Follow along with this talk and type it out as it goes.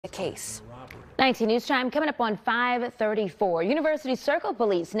the case. 19 News Time coming up on 5:34. University Circle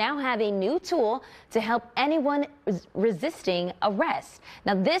Police now have a new tool to help anyone resisting arrest.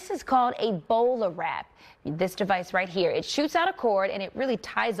 Now this is called a BolaWrap. This device right here, it shoots out a cord and it really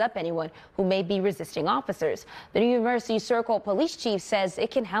ties up anyone who may be resisting officers. The University Circle Police Chief says it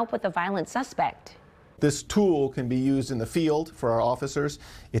can help with a violent suspect. This tool can be used in the field for our officers.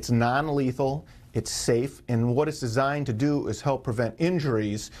 It's non-lethal, it's safe, and what it's designed to do is help prevent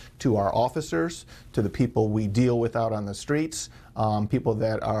injuries to our officers, to the people we deal with out on the streets, people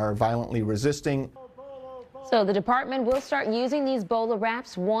that are violently resisting. So the department will start using these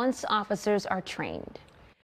BolaWraps once officers are trained.